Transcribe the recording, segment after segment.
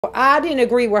I didn't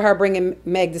agree with her bringing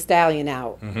Meg Thee Stallion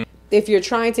out. If you're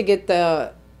trying to get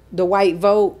the white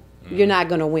vote, you're not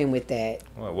going to win with that.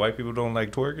 What, white people don't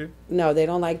like twerking? No, they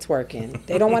don't like twerking.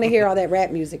 They don't want to hear all that rap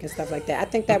music and stuff like that. I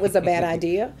think that was a bad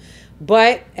idea.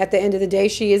 But at the end of the day,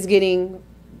 she is getting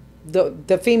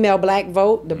the female black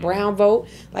vote, the brown vote.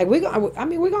 Like we're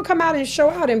gonna come out and show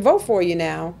out and vote for you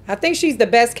now. I think she's the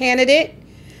best candidate.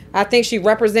 I think she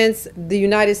represents the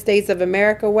United States of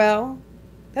America well.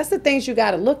 That's the things you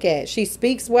got to look at. She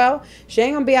speaks well. She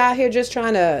ain't gonna be out here just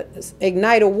trying to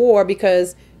ignite a war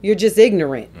because you're just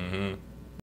ignorant.